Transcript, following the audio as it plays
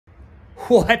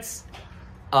What's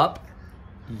up,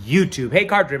 YouTube? Hey,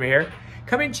 Card Dreamer here,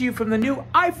 coming to you from the new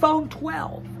iPhone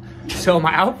 12. So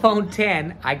my iPhone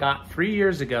 10 I got 3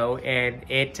 years ago, and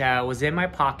it was in my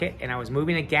pocket, and I was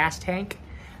moving a gas tank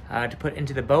to put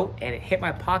into the boat, and it hit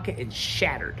my pocket and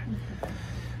shattered.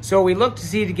 So we looked to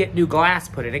see to get new glass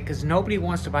put in it, because nobody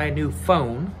wants to buy a new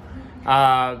phone.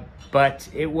 But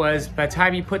it was, by the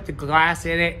time you put the glass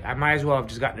in it, I might as well have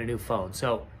just gotten a new phone.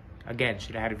 So again,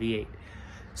 should have had a V8.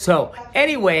 So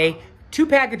anyway,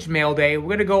 2-package mail day. We're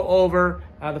gonna go over,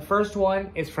 the first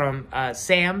one is from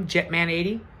Sam,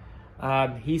 jetman80.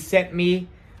 He sent me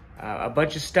a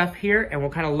bunch of stuff here, and we'll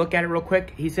kind of look at it real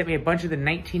quick. He sent me a bunch of the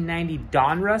 1990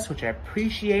 Donruss, which I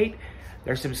appreciate.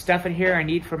 There's some stuff in here I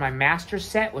need for my master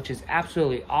set, which is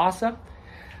absolutely awesome.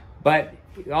 But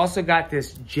we also got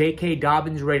this J.K.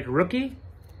 Dobbins rated rookie,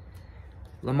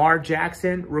 Lamar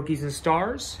Jackson rookies and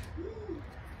stars,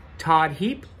 Todd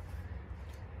Heap,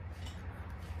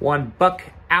 one Buck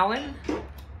Allen,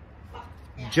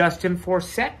 Justin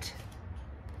Forsett,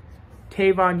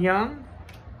 Tavon Young,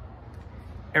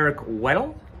 Eric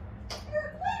Weddle,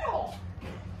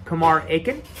 Kamar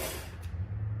Aiken,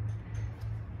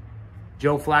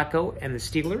 Joe Flacco and the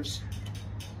Steelers.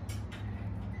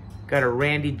 Got a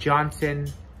Randy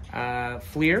Johnson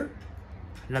Fleer,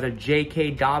 another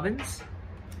J.K. Dobbins,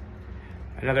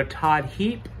 another Todd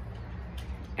Heap,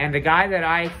 and the guy that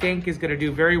I think is going to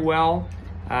do very well,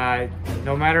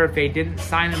 no matter if they didn't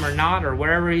sign him or not, or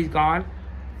wherever he's gone,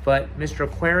 but Mr.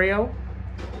 Aquario,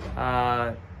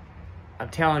 I'm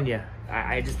telling you,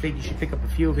 I just think you should pick up a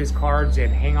few of his cards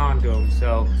and hang on to them.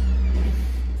 So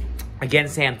again,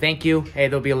 Sam, thank you. Hey,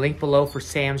 there'll be a link below for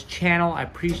Sam's channel. I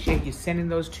appreciate you sending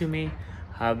those to me.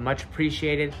 Much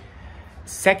appreciated.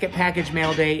 Second package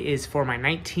mail day is for my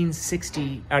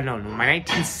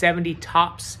 1970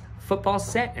 Topps football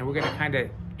set, and we're gonna kind of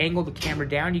angle the camera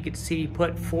down. You get to see me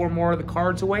put 4 more of the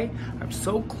cards away. I'm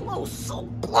so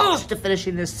close to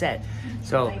finishing this set.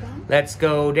 So let's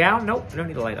go down. Nope, I don't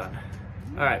need a light on.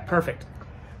 All right, perfect.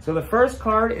 So the first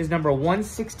card is number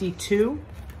 162.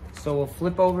 So we'll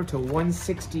flip over to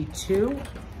 162.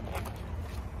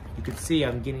 You can see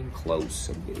I'm getting close.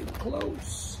 I'm getting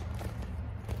close.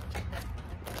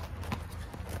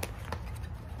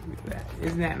 Look at that.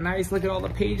 Isn't that nice? Look at all the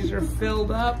pages are filled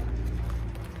up.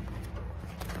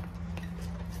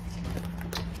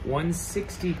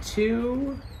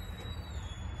 162.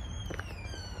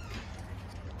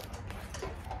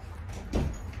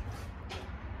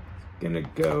 Gonna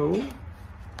go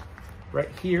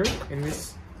right here in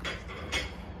this.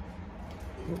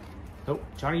 Oh,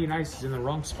 Johnny Unitas is in the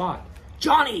wrong spot.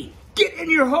 Johnny, get in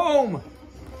your home!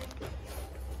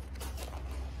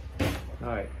 All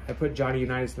right, I put Johnny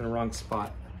Unitas in the wrong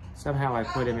spot. Somehow I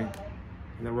put him in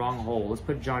the wrong hole. Let's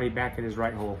put Johnny back in his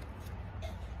right hole.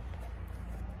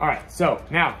 All right, so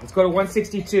now let's go to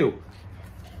 162.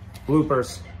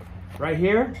 Bloopers. Right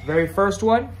here, very first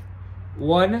one.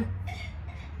 One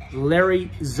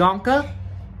Larry Zonka.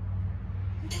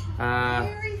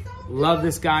 Love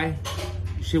this guy.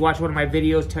 You should watch one of my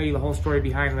videos, tell you the whole story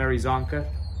behind Larry Zonka.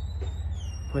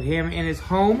 Put him in his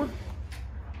home.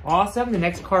 Awesome. The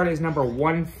next card is number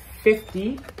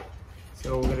 150.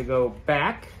 So we're gonna go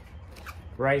back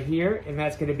right here, and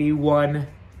that's gonna be one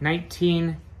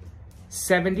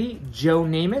 1970 Joe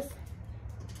Namath.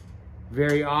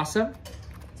 Very awesome.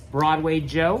 Broadway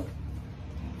Joe.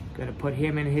 Gonna put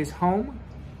him in his home.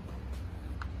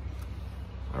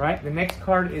 All right, the next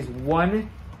card is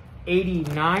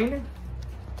 189.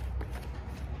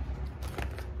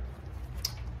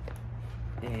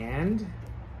 And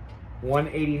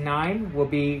 189 will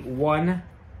be one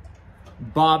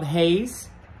Bob Hayes.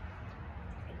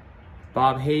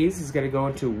 Bob Hayes is going to go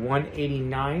into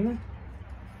 189,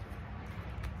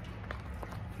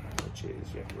 which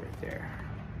is right there.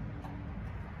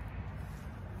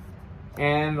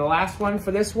 And the last one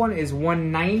for this one is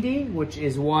 190, which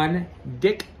is one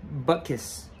Dick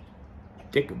Butkus.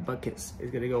 Dick Butkus is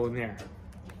going to go in there.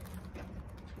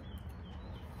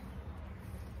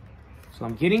 So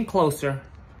I'm getting closer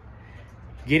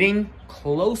to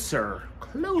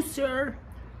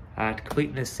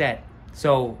completing this set.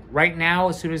 So right now,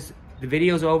 as soon as the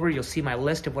video's over, you'll see my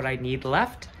list of what I need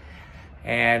left.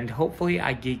 And hopefully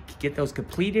I get those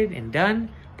completed and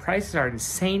done. Prices are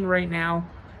insane right now.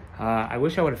 I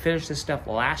wish I would have finished this stuff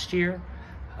last year,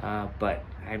 but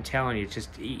I'm telling you, it's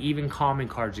just even common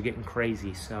cards are getting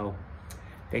crazy. So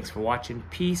thanks for watching.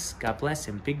 Peace, God bless,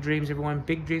 and big dreams, everyone.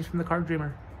 Big dreams from the Card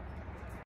Dreamer.